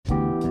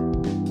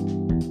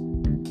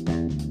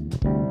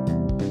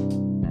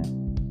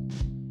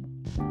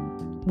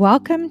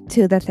Welcome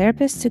to the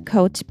Therapist to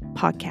Coach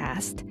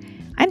podcast.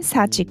 I'm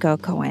Sachiko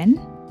Cohen,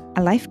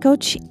 a life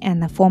coach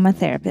and a former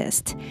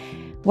therapist.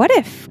 What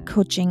if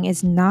coaching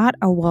is not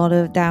a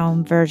watered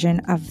down version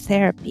of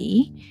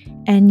therapy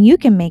and you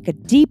can make a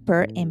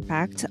deeper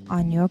impact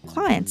on your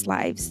clients'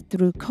 lives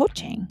through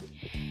coaching?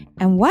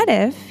 And what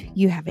if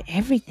you have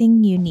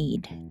everything you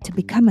need to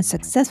become a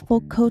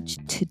successful coach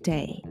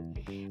today?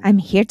 I'm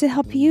here to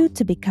help you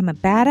to become a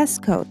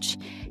badass coach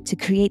to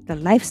create the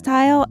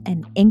lifestyle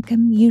and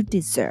income you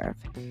deserve.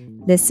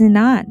 Listen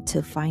on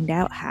to find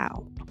out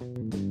how.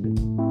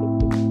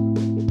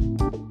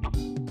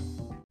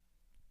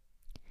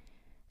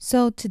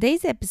 So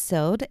today's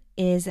episode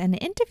is an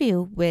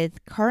interview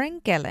with Karen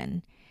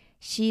Gillen.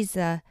 She's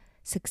a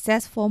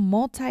successful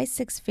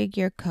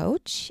multi-six-figure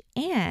coach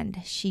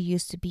and she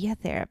used to be a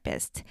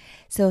therapist.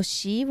 So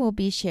she will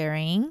be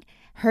sharing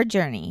her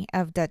journey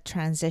of the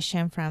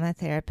transition from a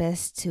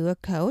therapist to a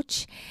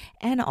coach.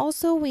 And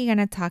also we're going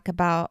to talk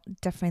about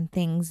different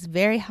things,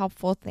 very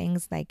helpful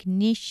things like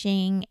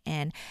niching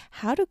and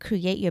how to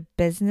create your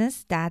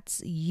business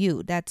that's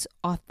you, that's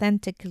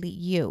authentically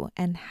you,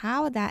 and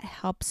how that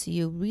helps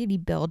you really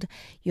build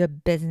your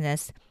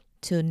business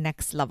to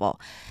next level.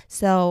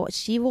 So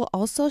she will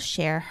also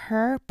share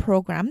her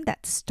program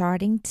that's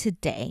starting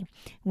today.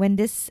 When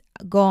this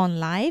go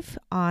on live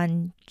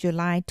on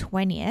July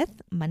 20th,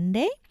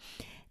 Monday,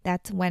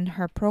 that's when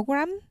her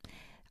program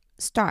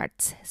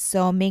starts.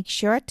 So make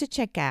sure to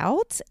check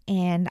out,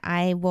 and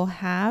I will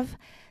have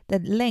the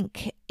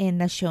link in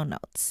the show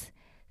notes.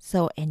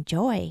 So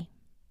enjoy.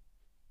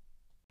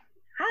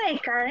 Hi,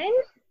 Karen.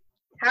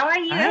 How are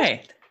you?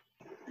 Hi.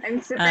 I'm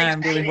super I'm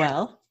excited. doing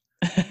well.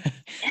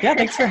 Yeah,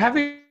 thanks for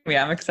having me.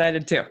 I'm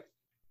excited too.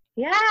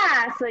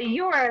 Yeah, so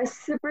you are a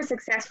super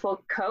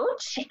successful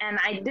coach, and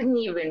I didn't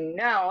even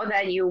know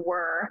that you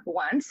were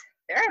once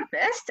a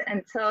therapist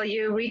until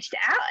you reached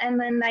out and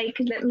then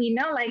let me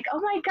know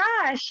oh my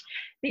gosh,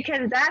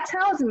 because that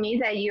tells me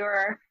that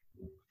you're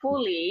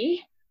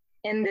fully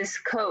in this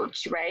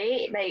coach,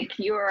 right? Like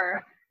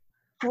you're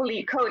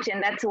fully coach,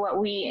 and that's what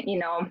we,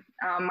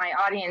 my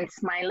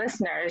audience, my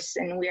listeners,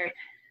 and we're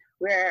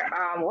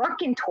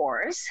working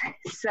towards.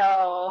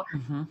 So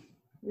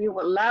we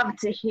would love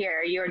to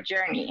hear your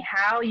journey,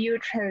 how you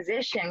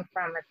transition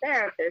from a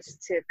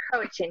therapist to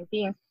coach and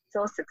being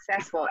so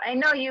successful. I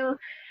know you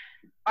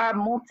are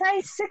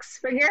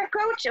multi-six-figure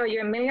coach, or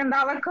you're $1 million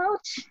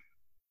coach.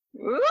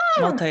 Ooh.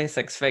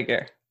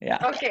 Multi-six-figure. Yeah.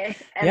 Okay.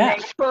 And then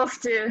close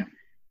to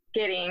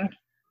getting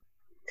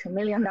to $1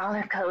 million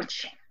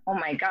coach. Oh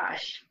my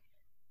gosh.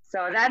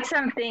 So that's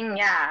something,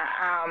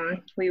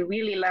 we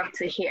really love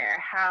to hear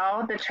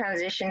how the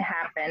transition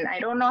happened. I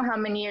don't know how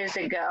many years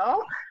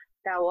ago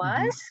that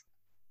was.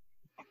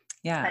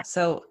 Yeah.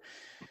 So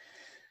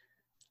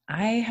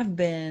I have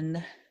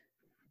been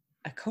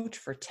a coach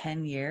for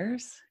 10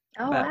 years.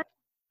 Oh, wow.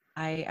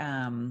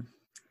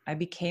 I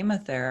became a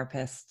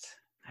therapist,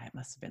 it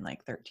must have been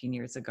like 13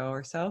 years ago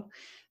or so,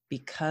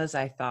 because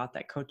I thought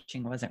that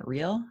coaching wasn't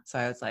real. So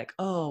I was like,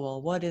 oh,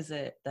 well, what is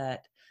it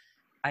that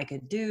I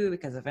could do?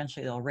 Because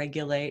eventually they'll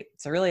regulate.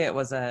 So really it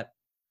was a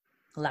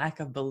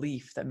lack of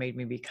belief that made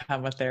me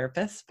become a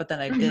therapist. But then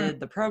I did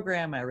the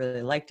program. I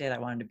really liked it. I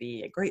wanted to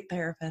be a great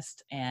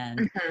therapist.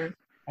 And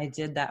I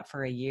did that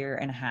for 1.5 years.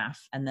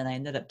 And then I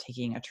ended up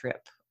taking a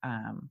trip,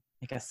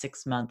 like a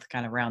 6-month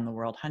kind of round the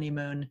world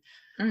honeymoon.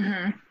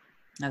 I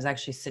was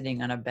actually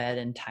sitting on a bed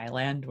in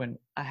Thailand when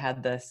I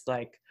had this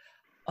I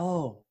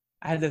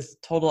had this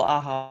total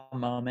aha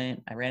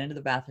moment. I ran into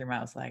the bathroom. I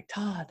was like,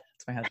 Todd,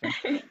 that's my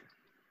husband.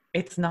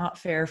 It's not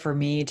fair for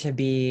me to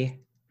be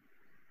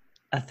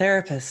a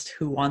therapist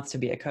who wants to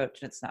be a coach,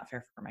 and it's not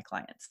fair for my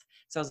clients.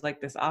 So it was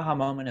like this aha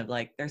moment of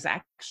there's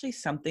actually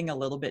something a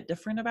little bit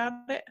different about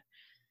it.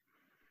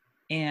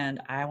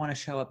 And I want to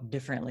show up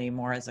differently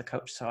more as a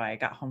coach. So I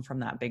got home from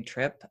that big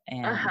trip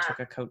and took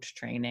a coach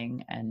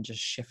training and just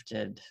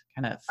shifted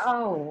kind of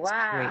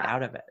straight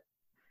out of it.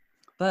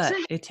 But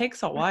it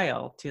takes a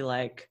while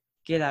to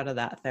get out of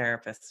that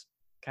therapist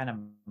kind of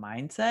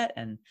mindset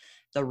and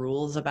the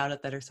rules about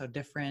it that are so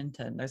different.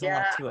 And there's a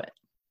lot to it.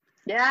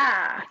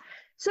 Yeah.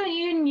 So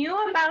you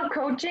knew about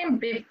coaching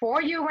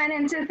before you went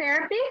into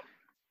therapy?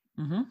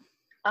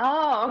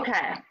 Oh,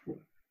 okay.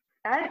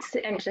 That's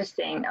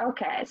interesting.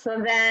 Okay.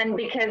 So then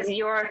because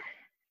your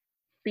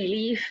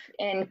belief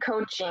in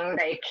coaching,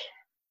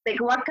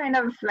 what kind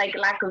of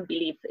lack of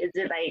belief? Is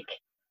it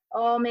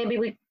oh,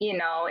 maybe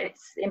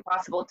it's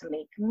impossible to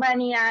make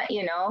money at,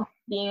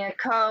 being a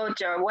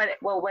coach, or what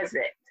was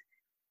it?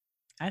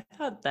 I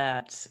thought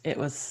that it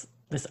was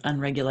this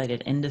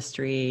unregulated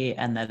industry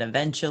and that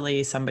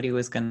eventually somebody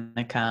was going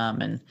to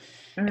come and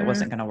it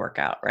wasn't going to work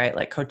out, right?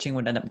 Like coaching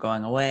would end up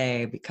going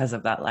away because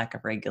of that lack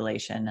of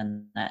regulation.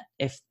 And that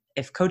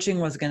if coaching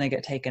was going to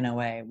get taken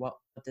away, what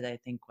did I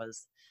think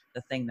was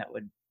the thing that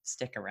would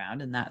stick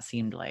around? And that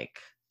seemed like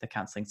the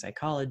counseling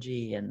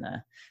psychology and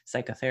the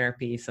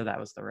psychotherapy. So that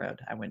was the road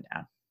I went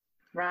down.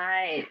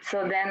 Right.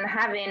 So then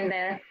having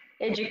the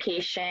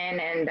education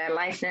and the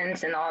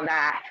license and all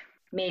that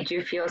made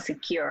you feel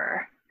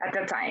secure at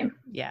the time.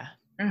 Yeah.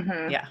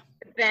 Mm-hmm. Yeah.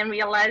 then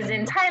realized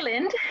in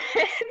Thailand,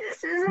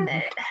 this isn't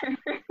it.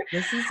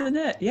 This isn't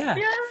it. Yeah.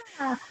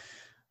 Yeah.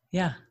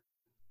 Yeah.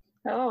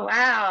 Oh,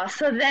 wow.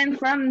 So then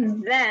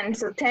from then,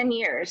 so 10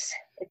 years,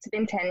 it's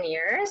been 10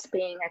 years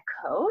being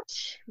a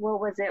coach. What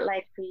was it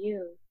like for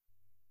you?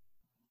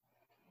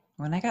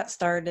 When I got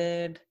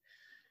started,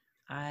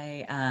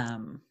 I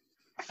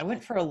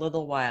went for a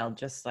little while,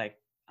 just like,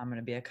 I'm going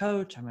to be a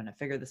coach. I'm going to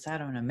figure this out.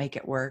 I'm going to make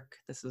it work.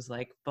 This was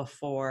like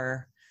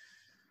before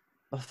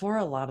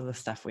a lot of the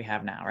stuff we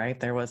have now, right?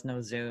 There was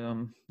no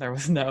Zoom. There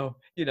was no,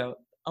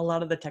 a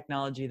lot of the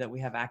technology that we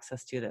have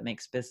access to that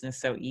makes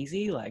business so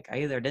easy. Like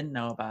I either didn't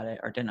know about it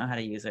or didn't know how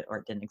to use it or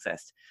it didn't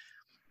exist.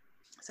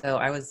 So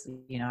I was,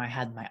 I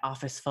had my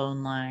office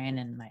phone line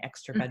and my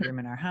extra bedroom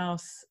in our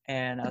house,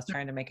 and I was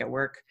trying to make it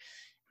work.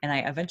 And I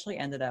eventually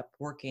ended up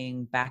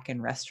working back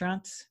in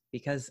restaurants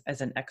because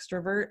as an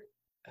extrovert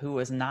who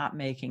was not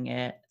making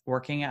it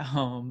working at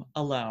home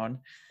alone,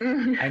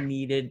 I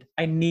needed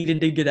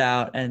to get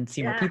out and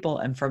see more people.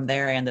 And from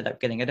there, I ended up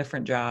getting a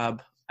different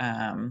job.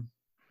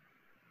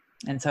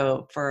 And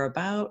so for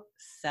about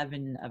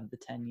 7 of the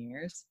 10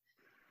 years,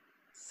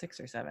 6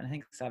 or 7, I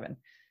think 7,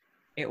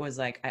 it was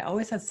like, I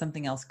always had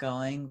something else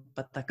going,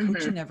 but the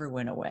coaching never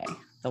went away.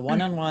 The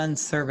one-on-one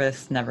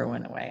service never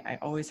went away. I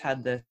always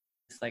had this,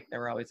 like, there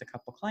were always a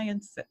couple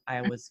clients that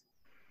I was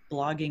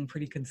blogging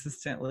pretty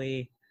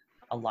consistently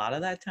a lot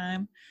of that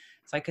time.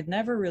 So I could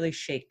never really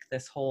shake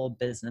this whole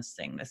business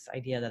thing, this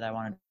idea that I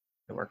wanted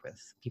to work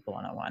with people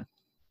one-on-one.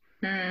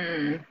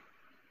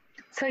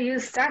 So you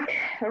stuck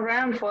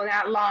around for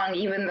that long,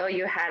 even though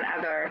you had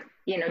other,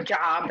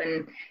 job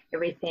and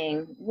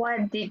everything.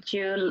 What did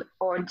you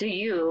or do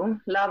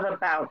you love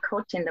about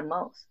coaching the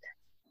most?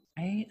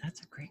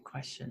 That's a great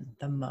question.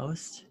 The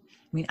most,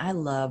 I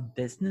love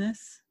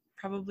business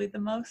probably the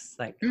most.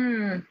 Like,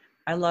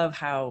 I love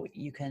how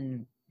you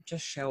can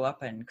just show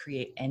up and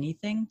create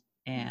anything,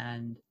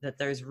 and that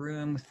there's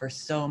room for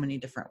so many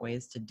different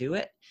ways to do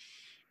it.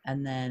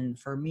 And then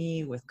for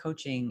me with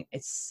coaching,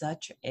 it's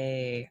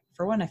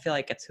for one, I feel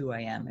like it's who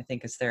I am. I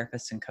think as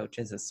therapists and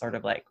coaches, it's sort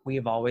of like,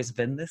 we've always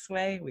been this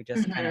way. We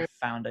just kind of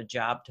found a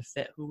job to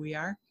fit who we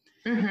are.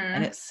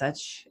 And it's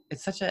such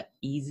an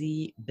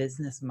easy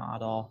business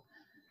model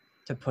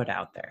to put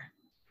out there.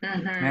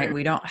 Right?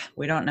 We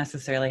don't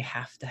necessarily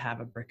have to have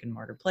a brick and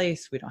mortar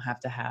place. We don't have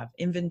to have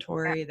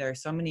inventory. There are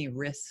so many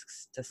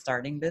risks to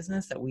starting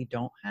business that we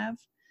don't have.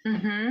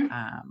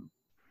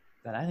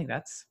 That I think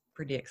that's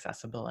pretty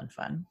accessible and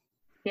fun.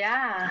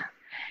 Yeah.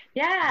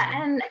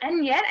 And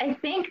yet I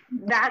think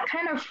that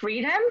kind of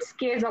freedom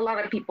scares a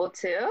lot of people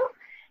too,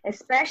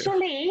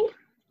 especially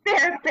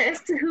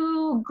therapists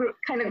who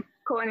kind of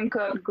quote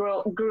unquote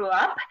grew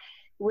up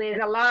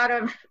with a lot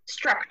of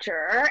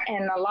structure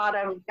and a lot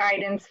of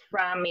guidance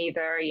from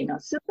either,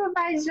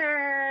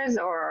 supervisors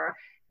or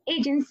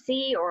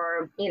agency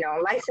or,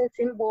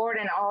 licensing board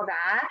and all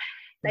that.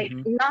 Like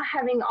not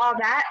having all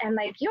that and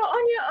like you're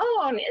on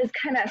your own is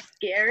kind of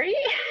scary.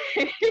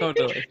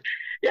 Totally.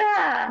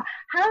 Yeah.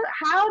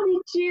 How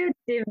did you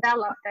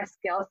develop that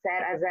skill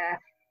set as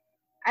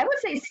I would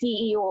say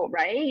CEO,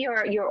 right?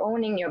 You're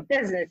owning your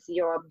business,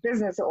 you're a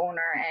business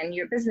owner and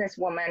you're a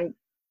businesswoman,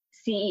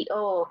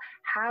 CEO.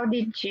 How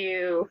did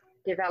you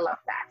develop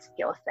that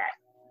skill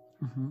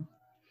set?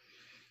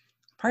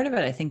 Part of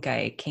it, I think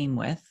I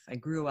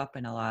grew up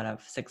in a lot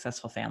of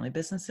successful family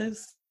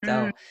businesses.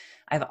 So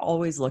I've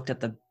always looked at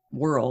the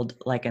world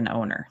like an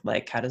owner.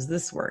 Like, how does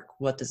this work?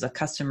 What does a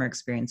customer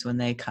experience when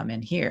they come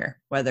in here,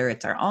 whether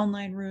it's our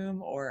online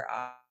room or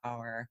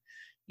our,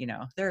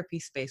 therapy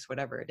space,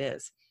 whatever it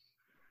is.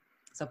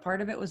 So part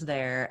of it was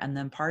there. And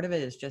then part of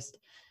it is just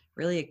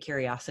really a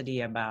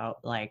curiosity about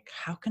like,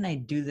 how can I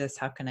do this?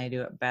 How can I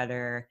do it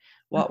better?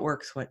 What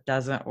works? What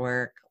doesn't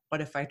work?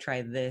 What if I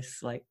try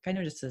this? Like kind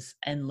of just this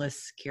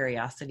endless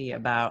curiosity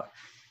about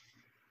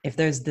if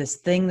there's this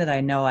thing that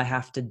I know I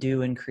have to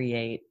do and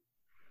create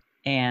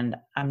and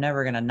I'm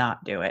never going to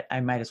not do it, I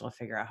might as well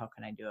figure out how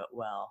can I do it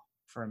well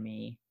for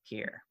me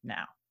here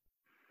now.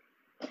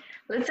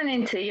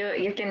 Listening to you,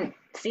 you can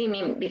see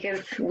me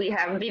because we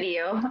have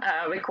video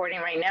recording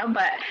right now,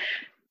 but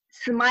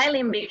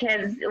smiling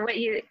because what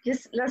you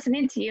just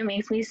listening to you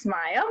makes me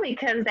smile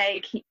because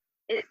like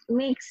it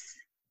makes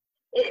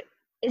it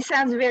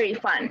sounds very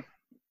fun,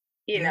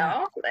 you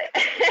know.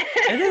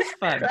 It is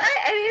fun, right?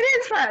 I mean,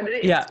 it is fun.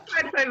 It's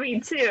fun for me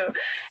too,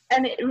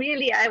 and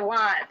I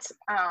want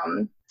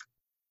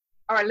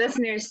our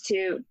listeners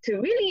to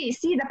really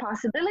see the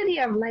possibility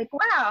of like,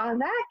 wow,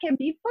 that can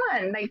be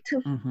fun, like to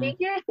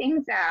figure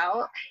things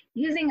out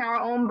using our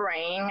own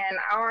brain and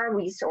our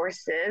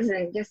resources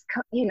and just,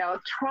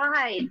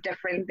 try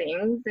different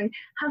things and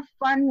have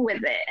fun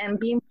with it and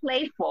being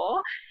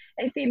playful.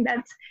 I think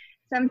that's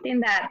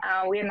something that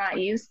we're not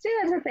used to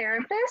as a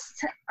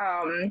therapist.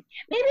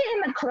 Maybe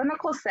in the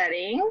clinical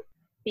setting,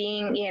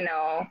 being,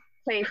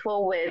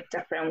 playful with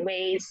different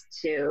ways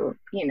to,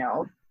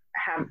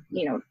 have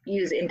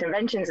use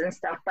interventions and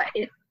stuff, but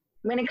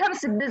when it comes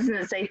to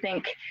business, I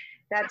think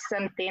that's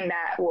something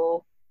that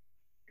will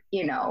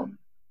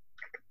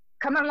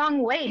come a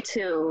long way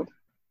to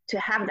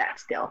have that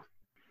skill.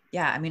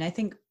 Yeah, I mean, I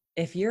think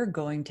if you're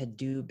going to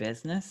do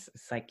business,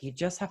 it's like you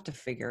just have to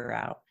figure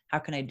out how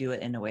can I do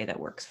it in a way that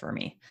works for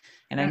me.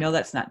 And I know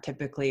that's not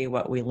typically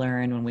what we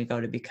learn when we go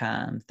to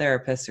become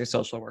therapists or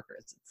social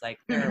workers. It's like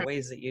there are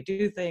ways that you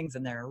do things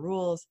and there are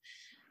rules.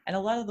 And a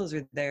lot of those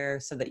are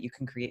there so that you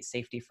can create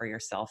safety for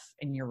yourself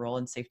in your role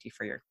and safety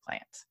for your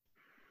clients.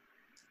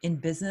 In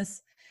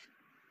business,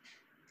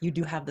 you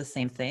do have the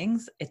same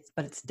things,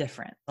 but it's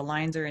different. The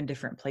lines are in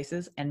different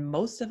places, and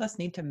most of us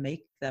need to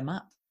make them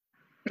up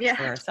Yeah.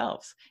 for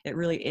ourselves. It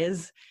really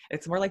is.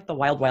 It's more like the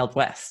wild, wild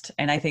west.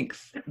 And I think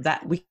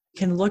that we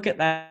can look at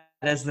that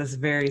as this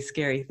very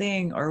scary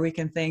thing, or we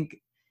can think,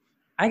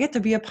 I get to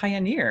be a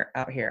pioneer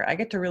out here. I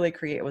get to really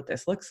create what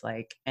this looks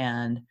like.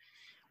 And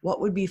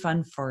what would be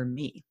fun for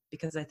me?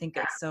 Because I think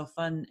it's so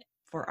fun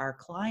for our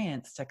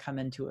clients to come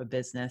into a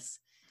business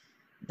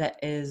that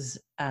is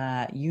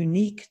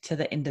unique to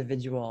the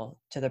individual,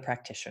 to the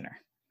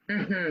practitioner,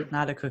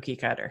 not a cookie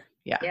cutter.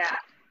 Yeah.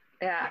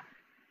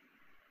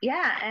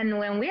 And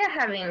when we're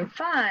having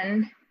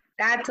fun,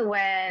 that's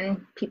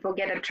when people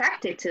get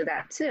attracted to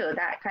that too,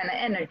 that kind of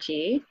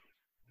energy,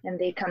 and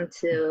they come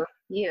to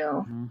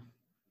you.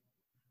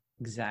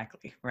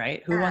 Exactly.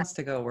 Right. Who wants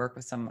to go work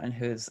with someone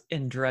who's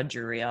in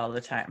drudgery all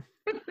the time?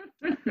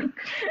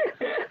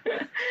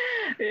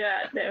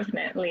 Yeah,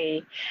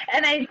 definitely.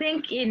 And I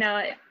think,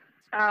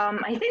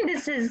 I think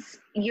this is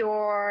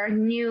your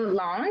new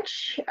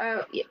launch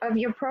of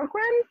your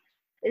program.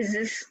 Is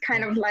this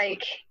kind of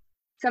like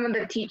some of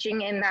the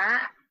teaching in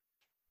that?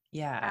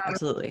 Yeah,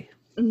 absolutely.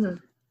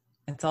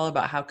 It's all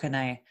about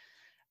I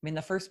mean,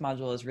 the first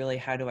module is really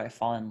how do I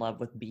fall in love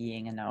with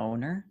being an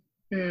owner,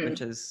 which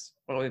is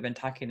what we've been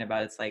talking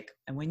about. It's like,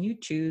 and when you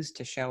choose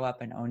to show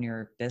up and own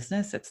your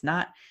business, it's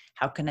not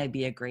how can I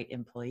be a great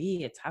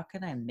employee? It's how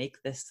can I make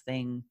this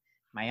thing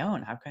my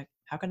own?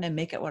 How can I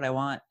make it what I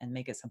want and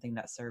make it something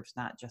that serves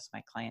not just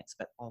my clients,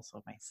 but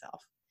also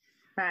myself?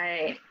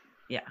 Right.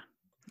 Yeah.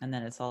 And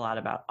then it's a lot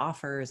about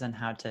offers and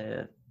how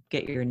to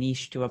get your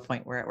niche to a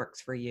point where it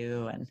works for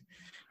you, and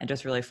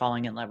just really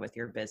falling in love with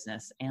your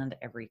business and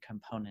every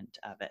component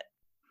of it.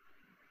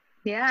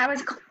 Yeah, I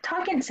was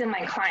talking to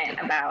my client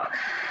about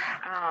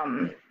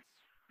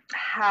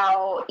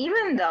how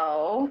even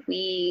though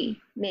we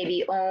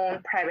maybe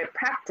own private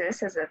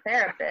practice as a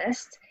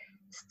therapist,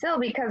 still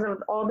because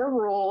of all the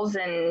rules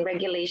and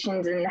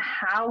regulations and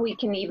how we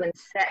can even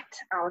set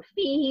our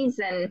fees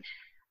and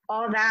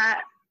all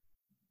that,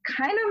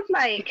 kind of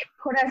like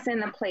put us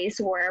in a place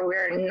where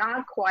we're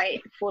not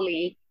quite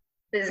fully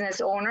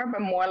business owner, but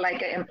more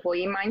like an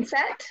employee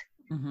mindset.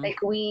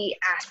 Like we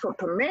ask for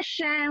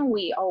permission,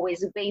 we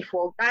always wait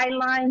for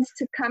guidelines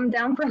to come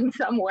down from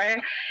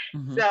somewhere.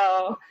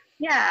 So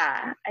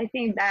yeah, I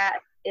think that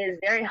is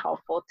very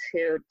helpful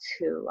to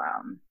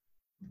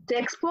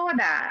explore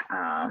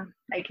that,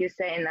 like you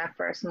say in that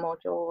first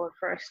module or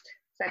first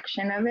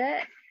section of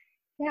it.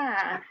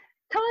 Yeah,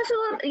 tell us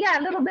a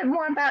little bit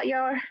more about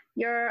your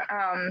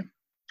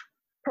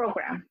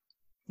program.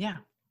 Yeah.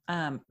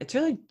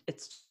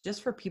 It's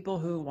just for people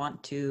who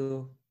want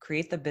to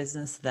create the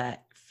business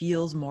that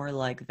feels more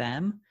like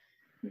them,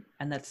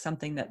 and that's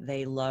something that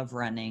they love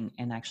running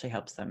and actually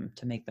helps them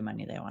to make the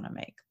money they want to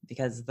make.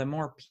 Because the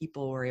more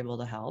people we're able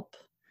to help,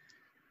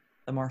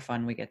 the more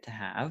fun we get to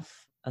have,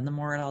 and the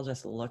more it all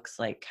just looks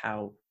like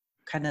how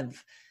kind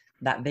of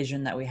that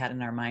vision that we had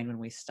in our mind when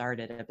we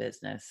started a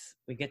business,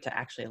 we get to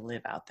actually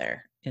live out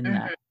there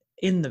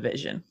in the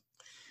vision.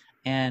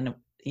 And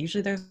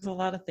usually there's a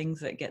lot of things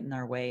that get in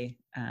our way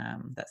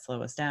that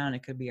slow us down.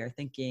 It could be our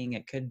thinking.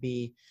 It could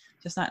be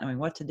just not knowing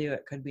what to do.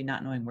 It could be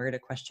not knowing where to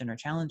question or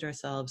challenge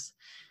ourselves.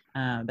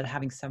 But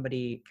having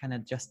somebody kind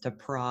of just to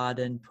prod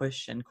and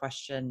push and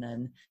question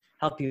and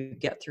help you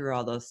get through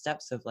all those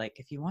steps of like,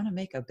 if you want to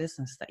make a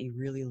business that you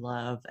really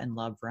love and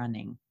love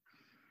running,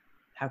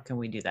 how can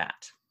we do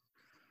that?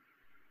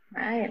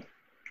 Right.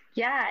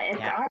 Yeah,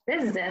 it's our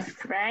business,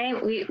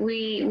 right?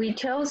 We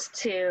chose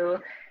to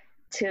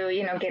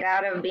get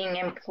out of being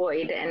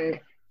employed and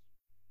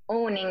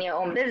owning your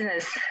own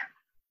business.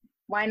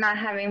 Why not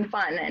having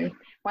fun, and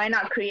why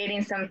not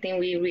creating something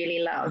we really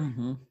love?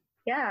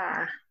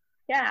 Yeah.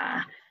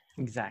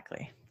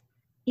 Exactly.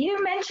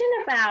 You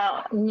mentioned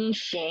about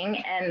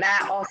niching, and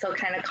that also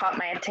kind of caught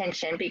my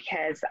attention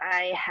because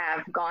I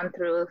have gone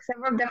through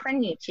several different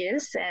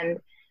niches, and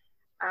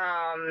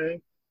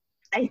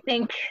I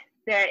think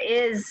there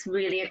is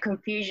really a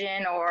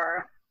confusion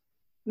or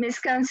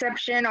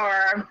misconception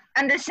or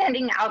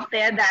understanding out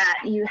there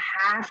that you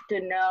have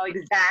to know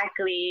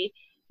exactly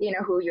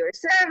who you're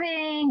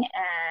serving,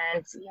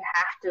 and you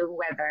have to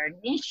whether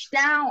niche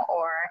down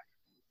or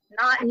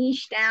not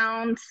niche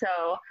down.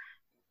 So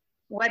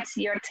what's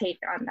your take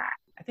on that?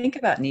 I think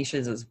about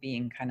niches as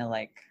being kind of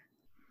like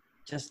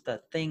just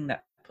the thing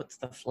that puts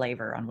the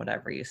flavor on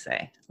whatever you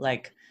say.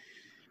 Like,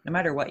 no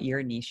matter what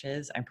your niche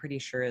is, I'm pretty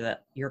sure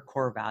that your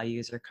core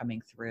values are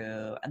coming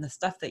through, and the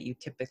stuff that you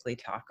typically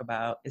talk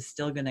about is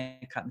still going to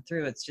come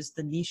through. It's just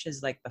the niche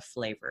is like the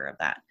flavor of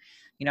that.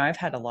 I've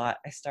had a lot.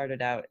 I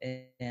started out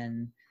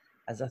in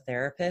as a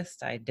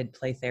therapist, I did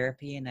play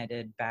therapy and I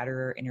did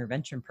batterer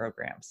intervention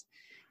programs.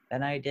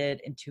 Then I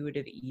did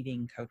intuitive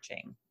eating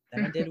coaching.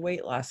 Then I did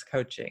weight loss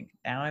coaching.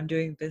 Now I'm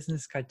doing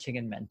business coaching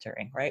and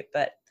mentoring, right?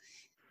 But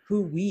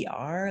who we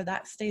are,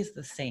 that stays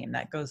the same.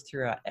 That goes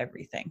throughout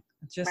everything.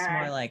 It's just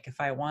more like if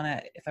I want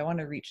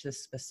to reach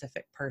this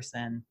specific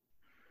person,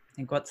 I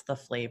think what's the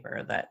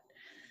flavor that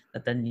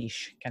the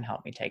niche can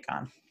help me take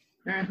on.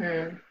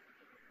 And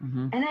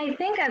I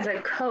think as a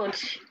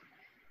coach,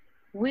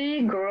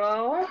 we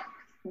grow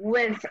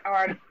with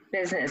our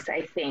business,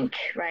 I think,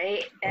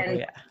 right?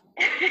 And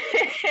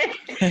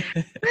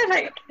we're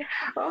like,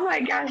 oh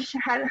my gosh,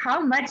 how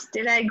much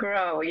did I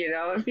grow? You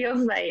know, it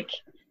feels like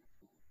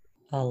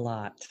a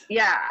lot.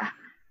 Yeah.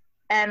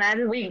 And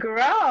as we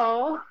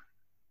grow,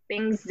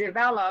 things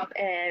develop,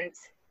 and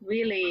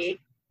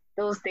really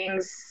those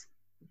things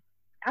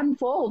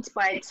unfold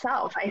by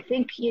itself. I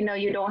think, you know,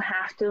 you don't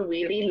have to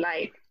really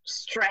like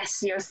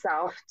stress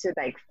yourself to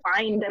like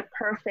find the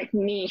perfect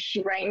niche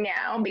right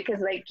now,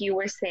 because like you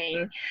were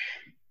saying,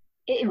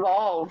 it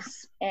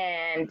evolves,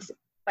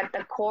 but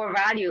the core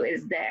value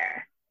is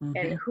there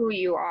and who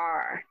you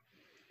are.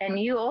 And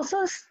you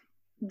also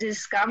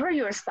discover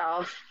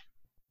yourself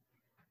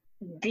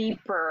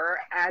deeper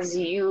as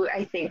you,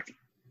 I think,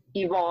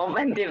 evolve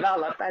and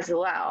develop as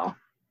well.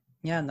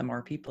 Yeah, and the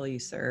more people you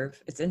serve.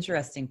 It's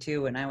interesting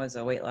too, when I was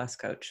a weight loss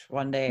coach,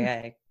 one day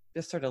I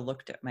just sort of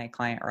looked at my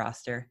client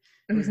roster.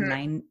 It was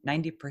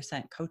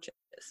 90% coaches.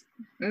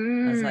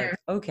 I was like,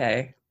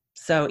 okay,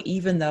 so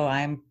even though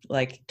I'm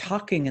like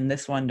talking in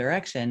this one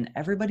direction,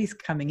 everybody's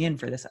coming in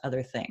for this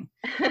other thing.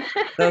 So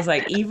I was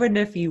like, even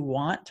if you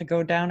want to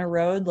go down a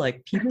road,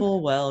 like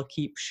people will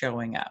keep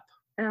showing up.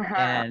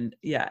 And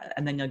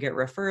and then you'll get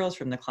referrals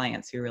from the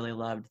clients who really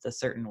loved the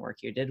certain work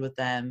you did with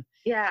them.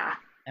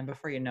 And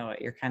before you know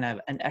it, you're kind of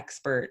an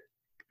expert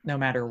no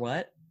matter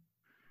what.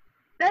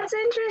 That's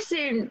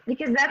interesting,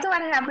 because that's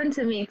what happened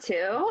to me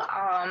too.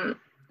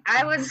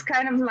 I was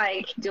kind of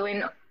like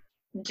doing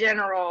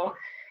general,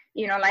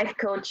 you know, life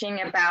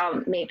coaching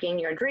about making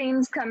your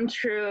dreams come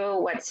true,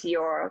 what's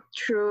your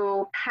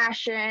true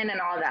passion and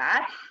all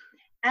that.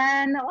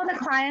 And all the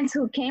clients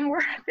who came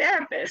were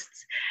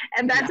therapists.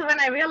 And that's when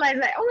I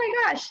realized that, oh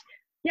my gosh,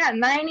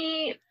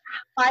 95%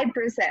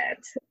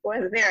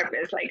 was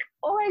therapists. Like,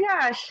 oh my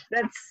gosh,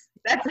 that's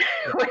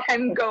where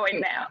I'm going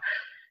now.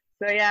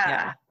 So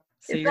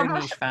So your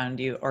niche found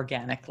you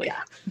organically.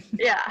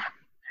 Yeah.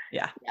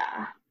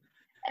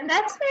 And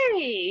that's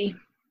very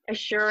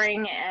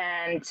assuring,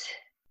 and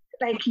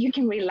like you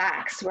can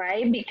relax,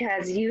 right?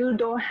 Because you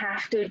don't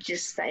have to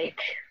just like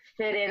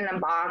fit in a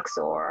box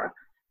or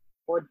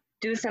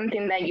do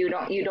something that you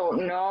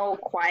don't know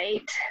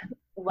quite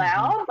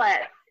well,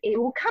 but it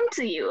will come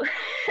to you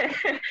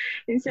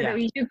instead of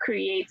you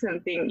create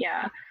something.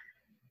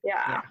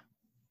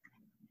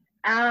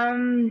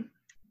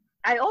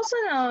 I also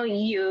know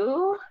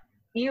you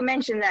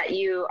mentioned that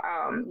you're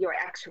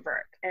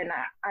extrovert, and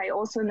I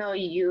also know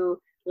you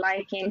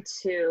liking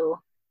to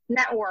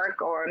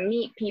network or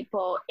meet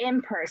people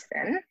in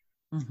person,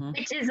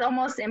 which is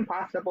almost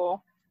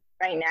impossible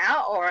right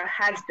now, or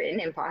has been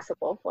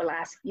impossible for the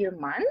last few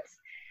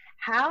months.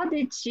 How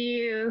did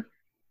you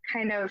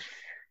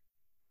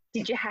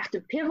did you have to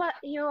pivot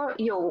your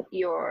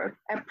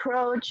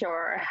approach,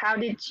 or how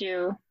did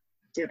you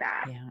do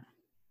that?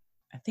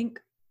 I think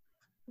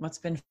what's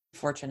been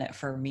fortunate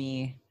for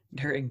me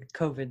during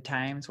COVID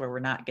times, where we're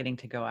not getting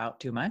to go out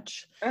too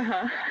much,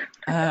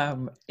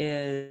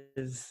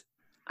 is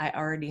I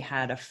already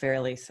had a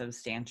fairly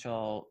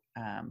substantial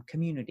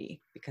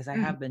community, because I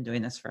have been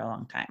doing this for a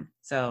long time.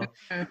 So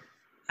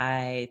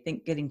I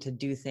think getting to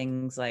do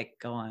things like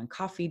go on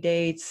coffee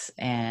dates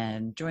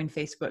and join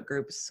Facebook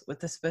groups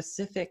with a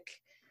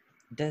specific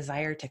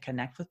desire to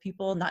connect with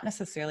people, not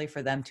necessarily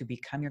for them to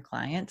become your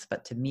clients,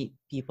 but to meet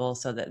people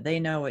so that they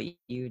know what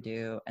you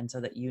do and so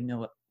that you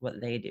know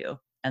what they do.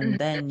 And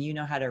then you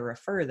know how to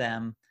refer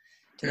them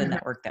to the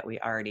network that we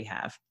already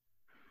have.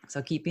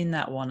 So keeping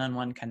that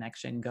one-on-one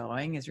connection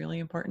going is really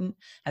important.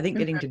 I think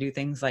getting to do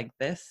things like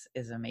this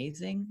is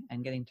amazing,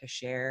 and getting to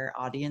share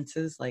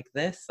audiences like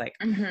this, like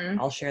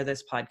I'll share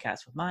this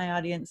podcast with my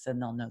audience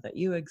and they'll know that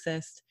you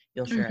exist.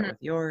 You'll share it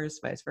with yours,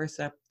 vice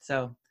versa.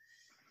 So,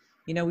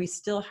 you know, we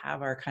still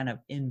have our kind of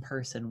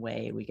in-person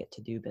way we get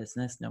to do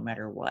business no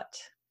matter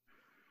what.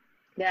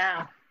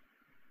 Yeah.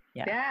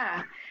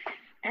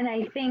 And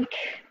I think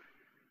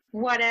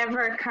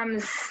whatever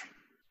comes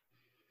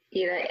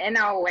either in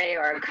our way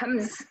or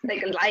comes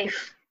like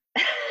life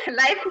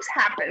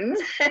happens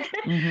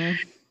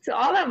to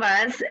all of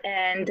us,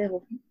 and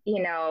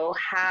you know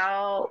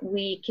how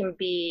we can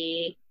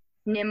be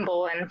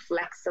nimble and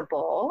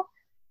flexible,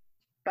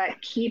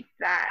 but keep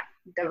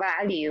the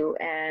value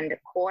and the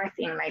core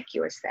thing, like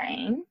you were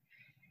saying,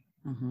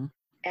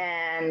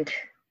 and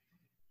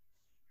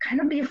kind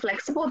of be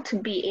flexible to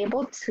be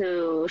able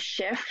to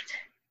shift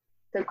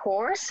the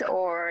course,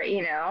 or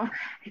you know,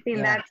 I think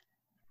that's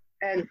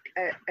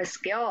a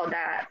skill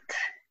that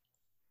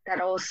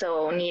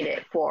also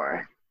needed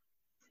for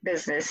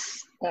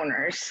business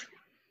owners.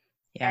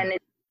 And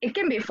it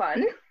can be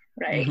fun,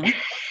 right?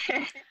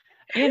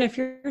 And if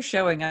you're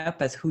showing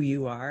up as who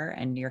you are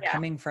and you're Yeah.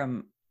 coming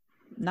from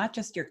not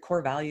just your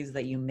core values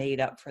that you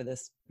made up for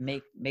this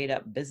made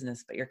up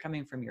business, but you're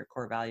coming from your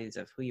core values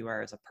of who you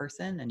are as a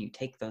person, and you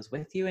take those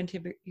with you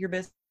into your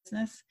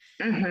business,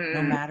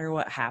 no matter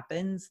what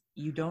happens,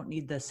 you don't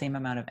need the same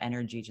amount of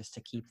energy just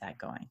to keep that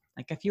going.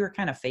 Like if you were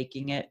kind of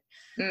faking it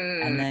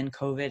and then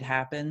COVID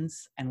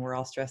happens and we're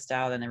all stressed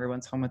out and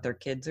everyone's home with their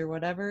kids or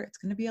whatever, it's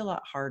going to be a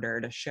lot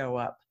harder to show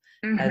up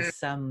as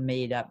some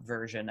made up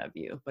version of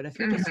you. But if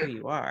you're just who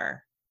you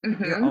are,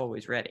 you're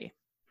always ready.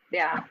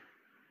 Yeah.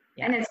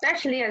 And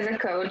especially as a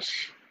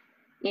coach,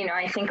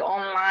 I think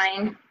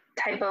online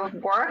type of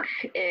work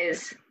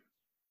is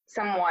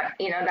somewhat,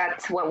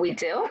 that's what we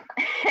do.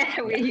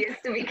 We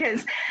used to,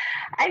 because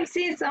I've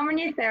seen so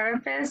many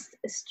therapists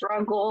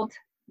struggled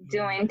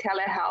doing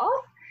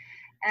telehealth,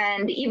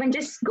 and even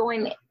just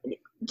kind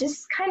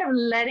of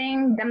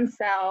letting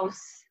themselves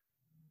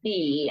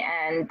be,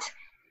 and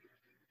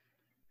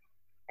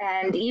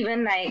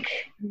even like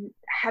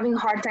having a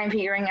hard time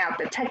figuring out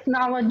the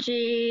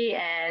technology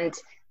and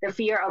the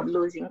fear of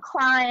losing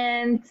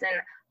clients,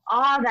 and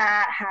all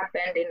that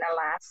happened in the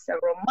last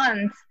several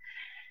months.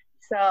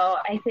 So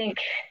I think,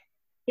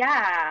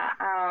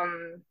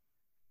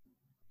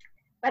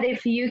 but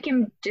if you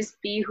can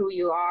just be who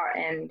you are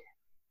and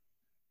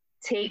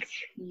take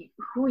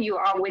who you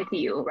are with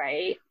you,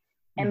 right?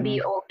 And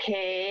be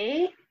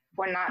okay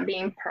for not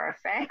being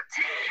perfect.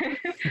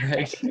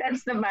 Right.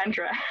 That's the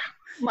mantra.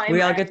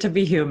 We all get to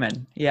be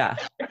human. Yeah.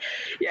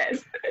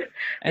 Yes.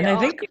 And I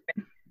think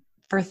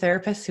for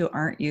therapists who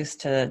aren't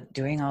used to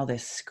doing all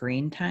this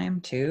screen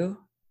time too,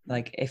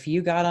 like if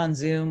you got on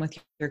Zoom with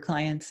your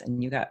clients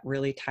and you got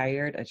really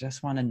tired, I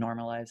just want to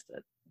normalize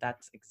that.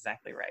 That's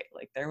exactly right.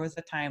 Like there was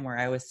a time where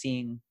I was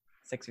seeing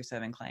 6 or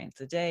 7 clients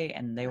a day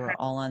and they were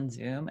all on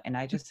Zoom, and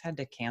I just had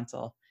to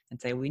cancel and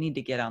say, we need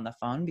to get on the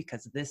phone,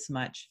 because this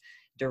much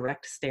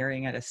direct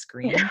staring at a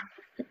screen,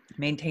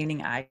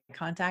 maintaining eye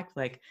contact,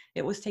 like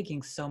it was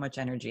taking so much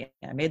energy.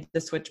 I made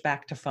the switch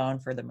back to phone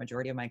for the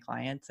majority of my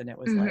clients, and it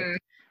was like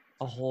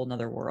a whole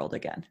nother world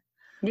again.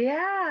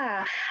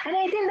 Yeah. And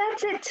I think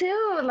that's it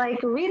too.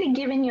 Like really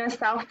giving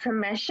yourself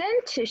permission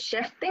to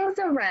shift things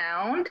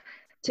around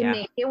to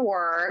make it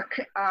work.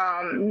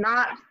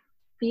 Not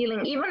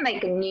feeling even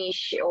like a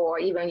niche or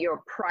even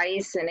your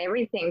price and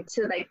everything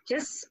too. Like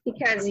just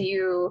because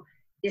you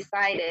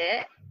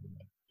decided,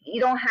 you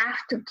don't have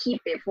to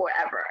keep it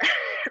forever.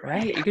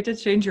 Right. You get to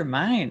change your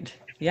mind.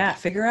 Yeah.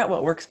 Figure out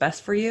what works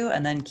best for you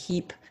and then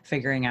keep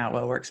figuring out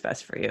what works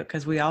best for you.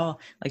 Because we all,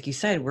 like you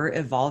said, we're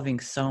evolving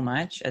so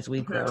much as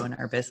we grow in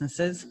our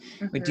businesses.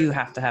 We do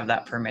have to have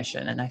that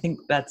permission. And I think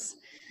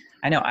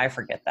I know I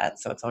forget that.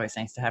 So it's always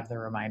nice to have the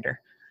reminder.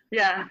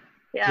 Yeah.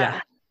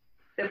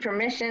 The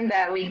permission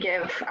that we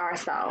give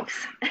ourselves.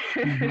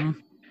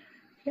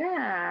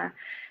 Yeah.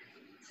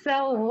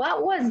 So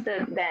what was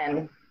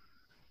the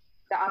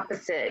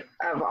opposite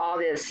of all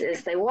this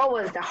is like, what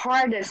was the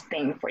hardest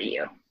thing for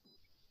you?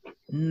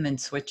 And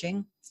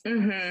switching.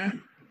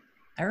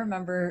 I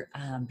remember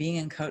being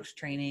in coach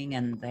training,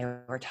 and they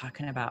were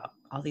talking about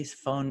you're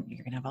going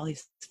to have all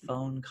these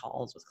phone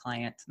calls with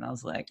clients. And I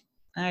was like,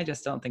 I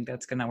just don't think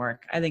that's going to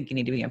work. I think you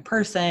need to be in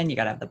person. You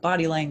got to have the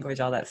body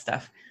language, all that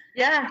stuff.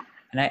 Yeah.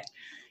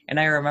 And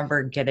I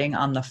remember getting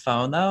on the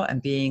phone though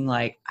and being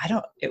like,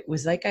 it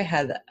was like I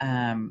had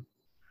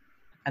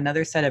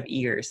another set of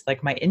ears.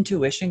 Like my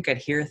intuition could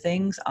hear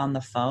things on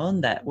the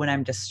phone that when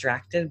I'm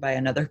distracted by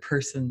another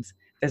person's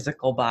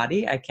physical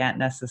body, I can't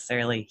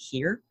necessarily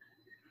hear.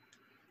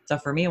 So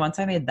for me, once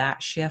I made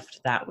that shift,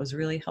 that was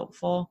really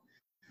helpful.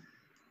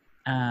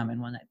 And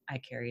one that I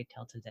carry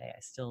till today. I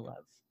still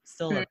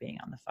love being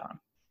on the phone.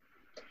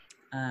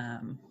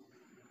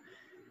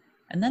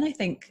 And then I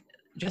think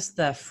just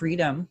the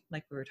freedom,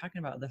 like we were talking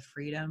about, the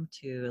freedom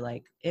to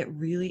like, it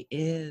really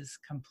is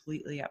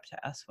completely up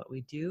to us what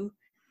we do.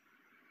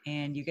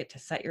 And you get to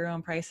set your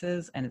own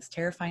prices, and it's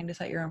terrifying to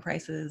set your own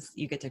prices.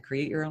 You get to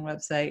create your own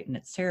website, and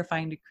it's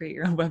terrifying to create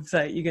your own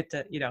website. You get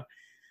to,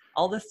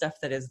 all the stuff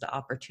that is the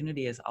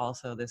opportunity is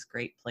also this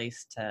great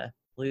place to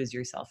lose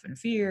yourself in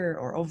fear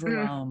or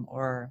overwhelm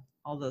or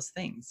all those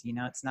things.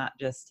 It's not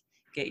just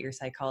get your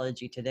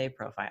Psychology Today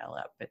profile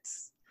up.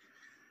 It's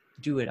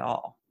do it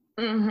all.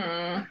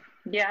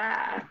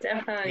 Yeah,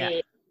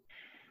 definitely.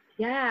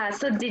 Yeah.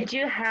 So did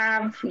you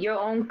have your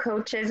own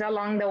coaches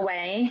along the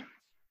way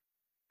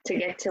to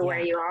get to where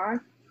you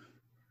are?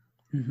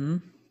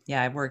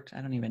 Yeah,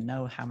 I don't even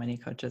know how many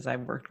coaches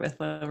I've worked with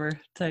over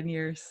 10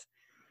 years.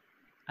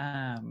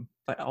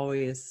 But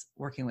always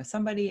working with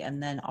somebody,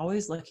 and then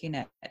always looking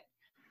at,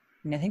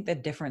 I think the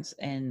difference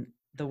in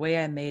the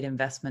way I made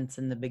investments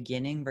in the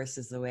beginning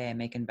versus the way I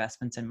make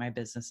investments in my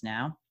business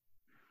now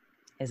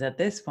is at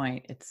this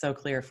point, it's so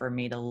clear for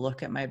me to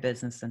look at my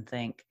business and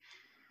think,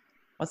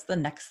 what's the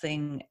next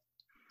thing,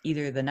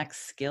 either the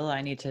next skill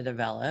I need to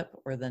develop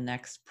or the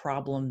next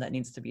problem that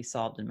needs to be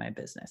solved in my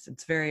business.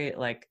 It's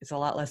it's a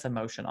lot less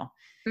emotional.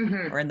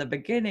 Or in the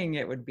beginning,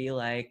 it would be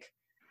like,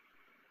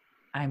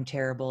 I'm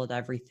terrible at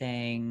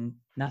everything.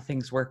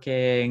 Nothing's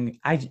working.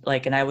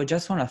 And I would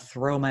just want to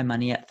throw my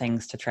money at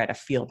things to try to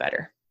feel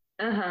better.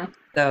 Uh-huh.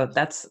 So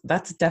that's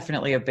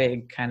definitely a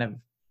big kind of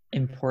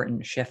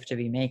important shift to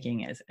be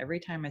making, is every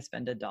time I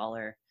spend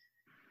 $1,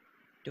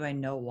 do I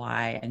know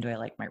why and do I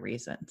like my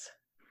reasons?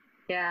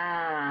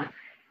 Yeah.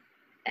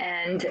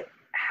 And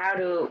how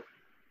to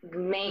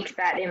make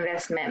that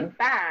investment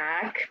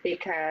back,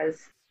 because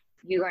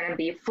you're going to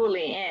be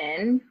fully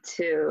in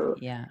to,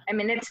 Yeah. I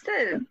mean, it's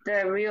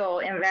the real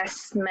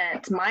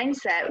investment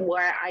mindset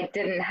where I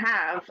didn't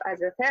have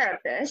as a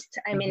therapist.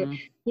 I mean,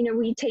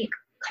 we take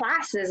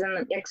classes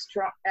and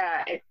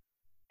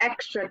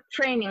extra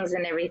trainings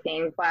and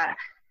everything, but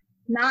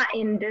not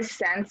in this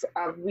sense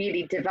of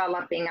really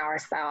developing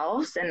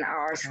ourselves and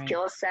our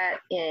skill set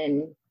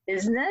in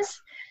business,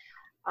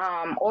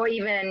 or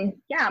even,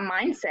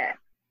 mindset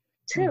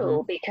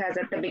too, because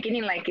at the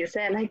beginning, like you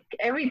said, like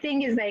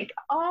everything is like,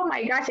 oh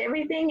my gosh,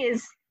 everything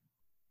is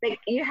like,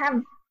 you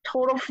have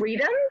total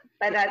freedom,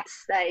 but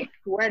that's like,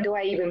 where do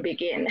I even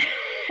begin?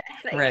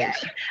 Like, right.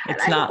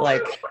 It's not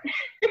like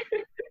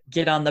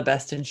get on the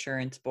best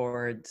insurance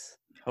boards,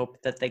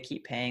 hope that they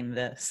keep paying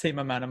the same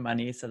amount of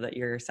money so that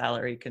your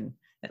salary can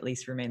at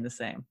least remain the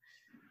same.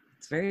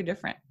 It's very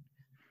different.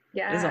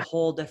 Yeah. It is a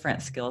whole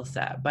different skill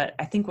set. But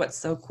I think what's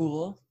so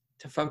cool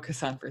to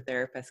focus on for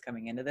therapists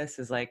coming into this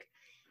is like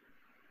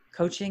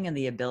coaching and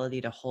the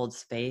ability to hold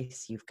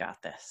space. You've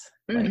got this.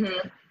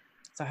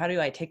 So how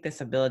do I take this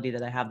ability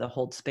that I have to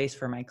hold space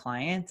for my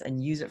clients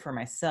and use it for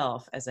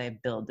myself as I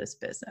build this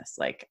business?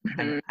 Like,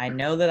 I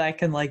know that I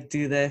can like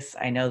do this.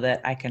 I know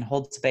that I can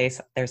hold space.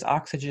 There's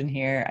oxygen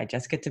here. I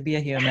just get to be a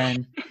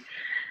human.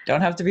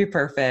 Don't have to be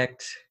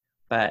perfect,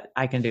 but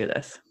I can do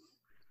this.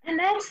 And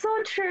that's so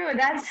true.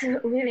 That's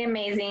really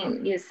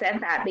amazing you said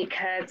that,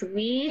 because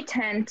we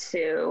tend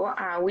to,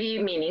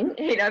 meaning,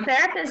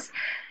 therapists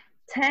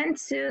tend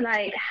to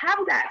like have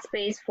that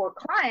space for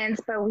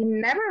clients, but we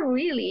never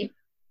really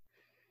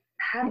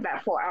have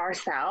that for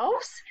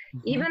ourselves.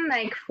 Even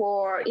like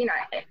for,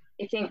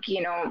 I think,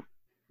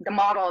 the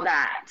model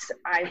that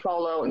I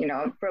follow,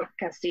 Brooke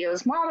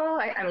Castillo's model,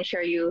 I'm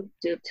sure you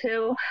do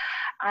too.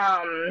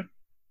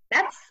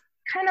 That's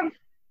kind of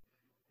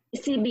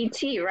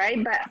CBT,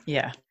 right? But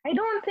yeah, I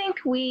don't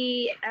think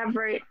we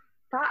ever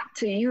thought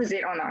to use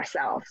it on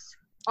ourselves,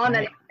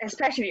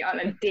 especially on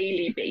a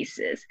daily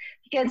basis,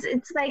 because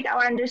it's like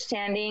our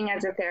understanding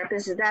as a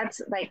therapist, that's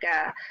like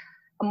a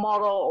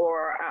model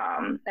or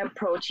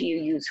approach you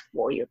use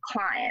for your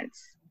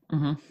clients.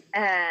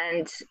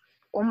 And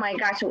oh my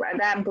gosh,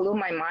 that blew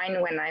my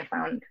mind when I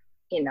found,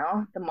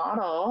 the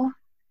model.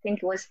 I think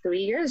it was 3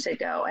 years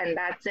ago, and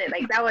that's it.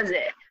 Like, that was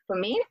it for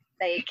me.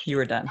 Like, you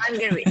were done. I'm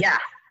gonna be,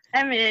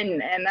 I'm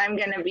in, and I'm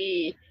gonna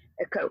be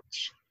a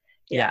coach.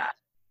 Yeah.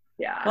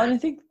 Well, and I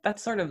think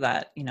that's sort of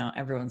that,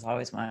 everyone's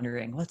always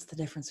wondering, what's the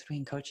difference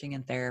between coaching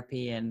and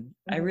therapy? And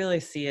I really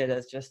see it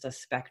as just a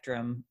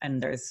spectrum,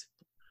 and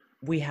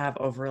we have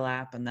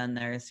overlap, and then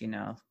there's,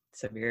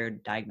 severe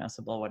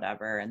diagnosable,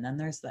 whatever. And then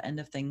there's the end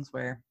of things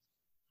where,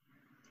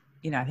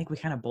 I think we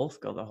kind of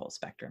both go the whole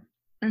spectrum.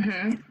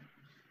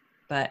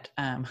 But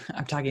I'm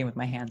talking with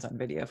my hands on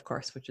video, of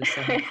course, which is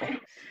so helpful.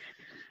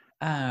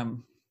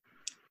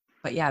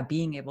 But yeah,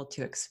 being able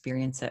to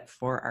experience it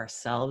for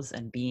ourselves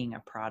and being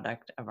a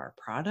product of our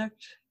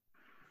product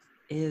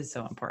is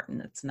so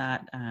important. It's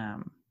not, I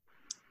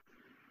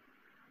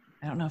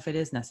don't know if it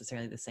is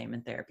necessarily the same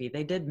in therapy.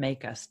 They did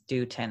make us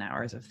do 10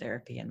 hours of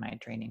therapy in my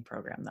training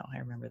program, though. I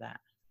remember that.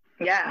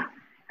 Yeah.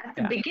 At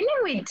the beginning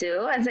we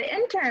do, as the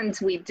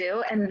interns we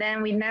do, and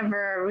then we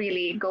never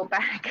really go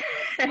back.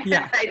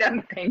 I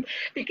don't think,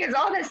 because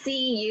all the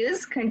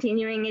CEUs,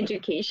 continuing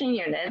education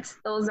units,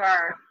 those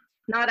are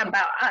not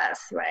about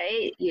us,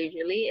 right?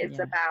 Usually it's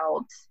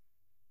about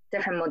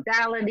different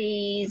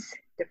modalities,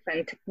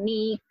 different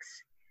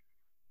techniques,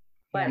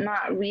 but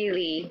not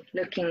really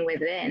looking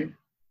within.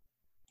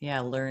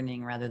 Yeah,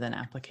 learning rather than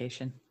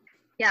application.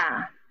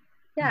 Yeah.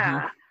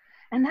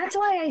 And that's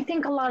why I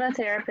think a lot of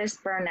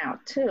therapists burn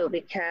out too,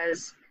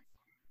 because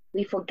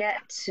we forget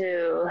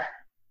to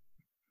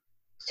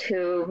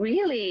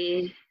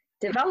really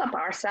develop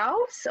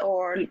ourselves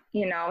or,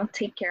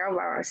 take care of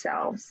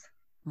ourselves.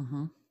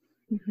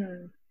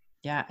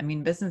 Yeah, I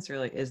mean, business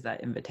really is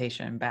that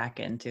invitation back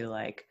into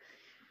like,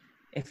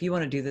 if you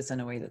want to do this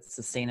in a way that's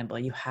sustainable,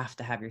 you have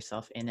to have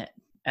yourself in it.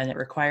 And it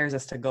requires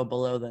us to go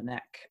below the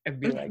neck and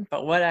be like,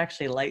 but what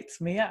actually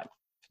lights me up?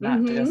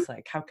 Not just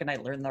like, how can I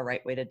learn the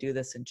right way to do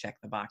this and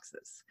check the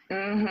boxes?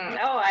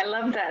 Oh, I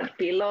love that.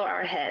 Below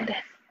our head.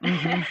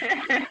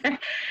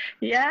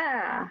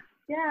 Yeah.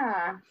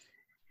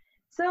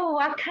 So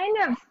what kind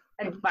of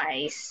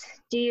advice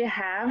do you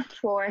have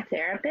for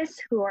therapists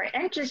who are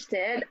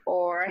interested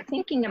or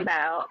thinking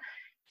about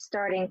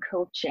starting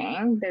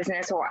coaching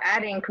business or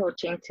adding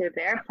coaching to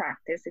their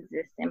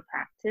existing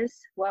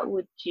practice? What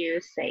would you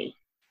say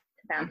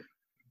to them?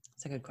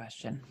 That's a good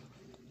question.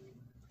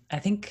 I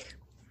think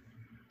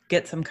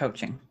get some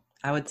coaching.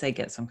 I would say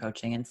get some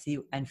coaching and see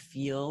and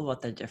feel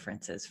what the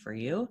difference is for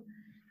you.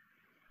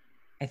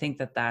 I think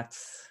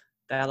that's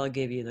that'll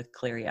give you the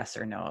clear yes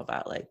or no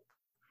about like,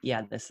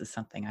 yeah, this is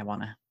something I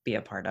want to be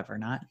a part of or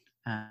not.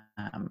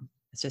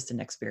 It's just an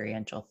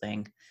experiential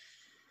thing.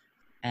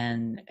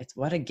 And it's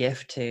what a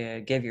gift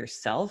to give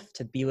yourself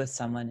to be with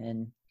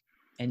someone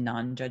in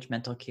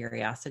non-judgmental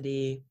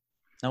curiosity.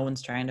 No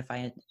one's trying to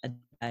find a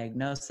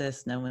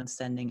diagnosis. No one's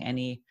sending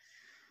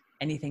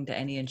anything to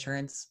any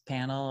insurance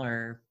panel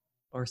or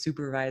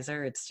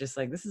supervisor. It's just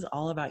like, this is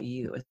all about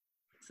you.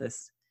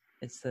 It's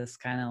this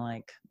kind of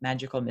like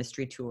magical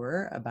mystery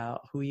tour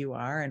about who you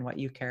are and what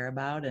you care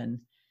about and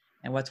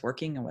what's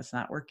working and what's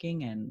not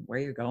working and where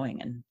you're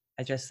going. And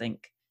I just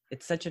think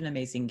it's such an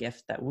amazing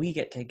gift that we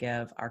get to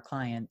give our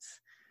clients,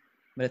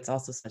 but it's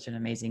also such an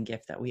amazing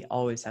gift that we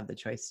always have the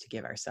choice to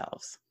give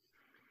ourselves.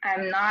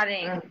 I'm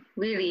nodding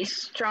really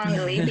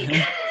strongly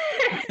because,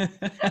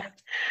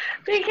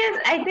 because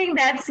I think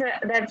that's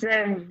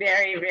a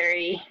very,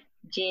 very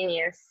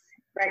genius,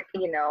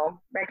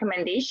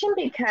 recommendation,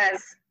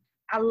 because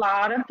a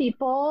lot of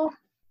people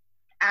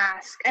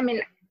ask, I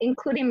mean,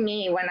 including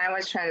me when I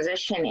was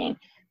transitioning,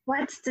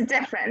 what's the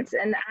difference?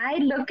 And I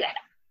look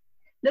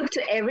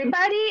to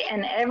everybody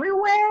and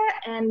everywhere,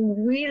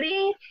 and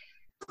really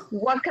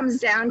what comes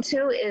down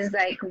to is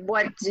like,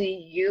 what do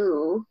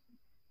you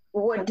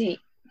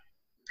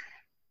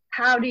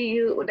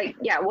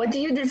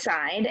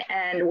decide,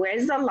 and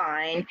where's the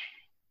line?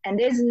 And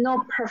there's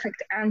no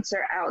perfect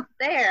answer out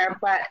there,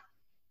 but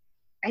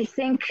I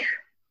think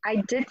I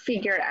did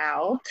figure it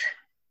out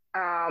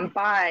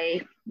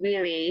by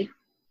really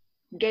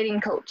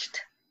getting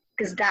coached,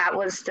 because that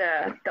was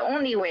the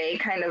only way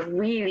kind of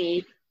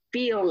really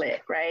feel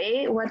it,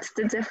 right? What's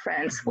the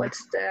difference? What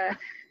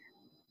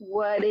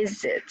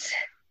is it?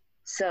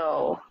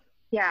 So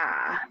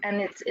yeah,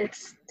 and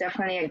it's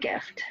definitely a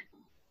gift.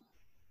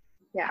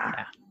 Yeah.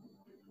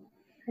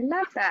 I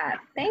love that.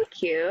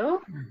 Thank you.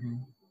 Mm-hmm.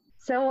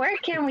 So where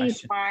can we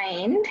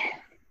find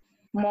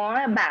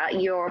more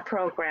about your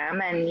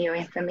program and your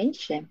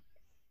information?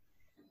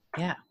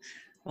 Yeah.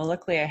 Well,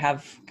 luckily I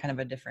have kind of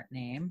a different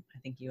name. I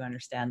think you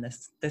understand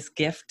this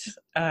gift.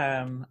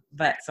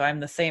 But so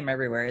I'm the same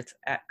everywhere. It's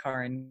at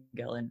Karin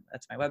Gillen.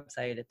 That's my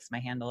website. It's my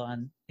handle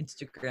on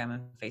Instagram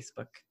and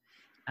Facebook.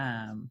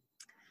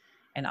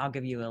 And I'll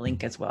give you a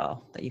link as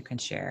well that you can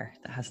share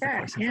that has the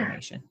course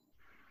information.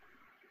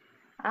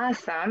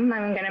 Awesome.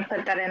 I'm going to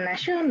put that in the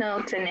show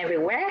notes and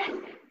everywhere.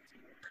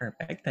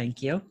 Perfect.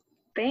 Thank you.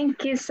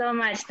 Thank you so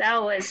much.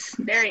 That was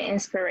very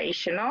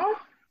inspirational.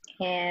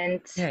 And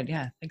good.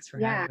 Yeah. Thanks for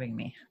having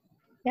me.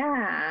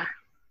 Yeah.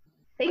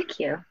 Thank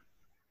you.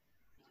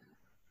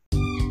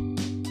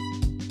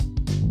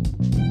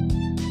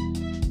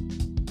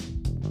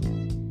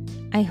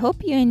 I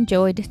hope you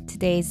enjoyed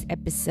today's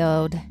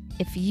episode.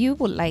 If you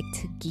would like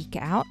to geek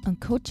out on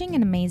coaching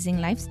an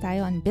amazing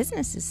lifestyle and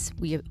businesses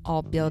we're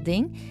all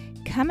building,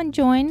 come and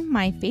join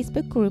my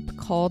Facebook group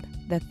called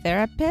The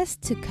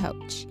Therapist to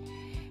Coach.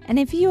 And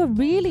if you are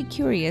really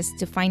curious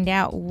to find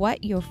out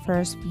what your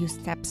first few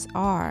steps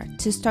are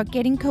to start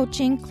getting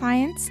coaching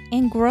clients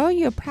and grow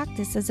your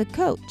practice as a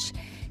coach,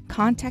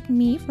 contact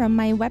me from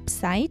my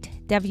website,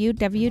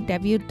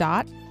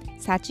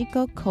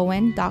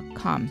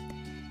 www.sachikocohen.com.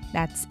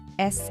 That's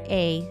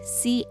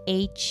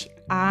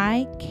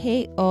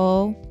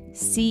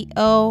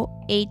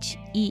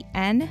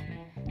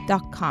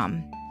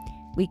SACHIKOCOHEN.com.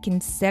 We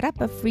can set up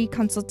a free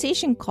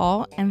consultation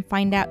call and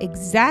find out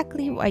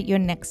exactly what your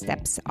next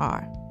steps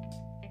are.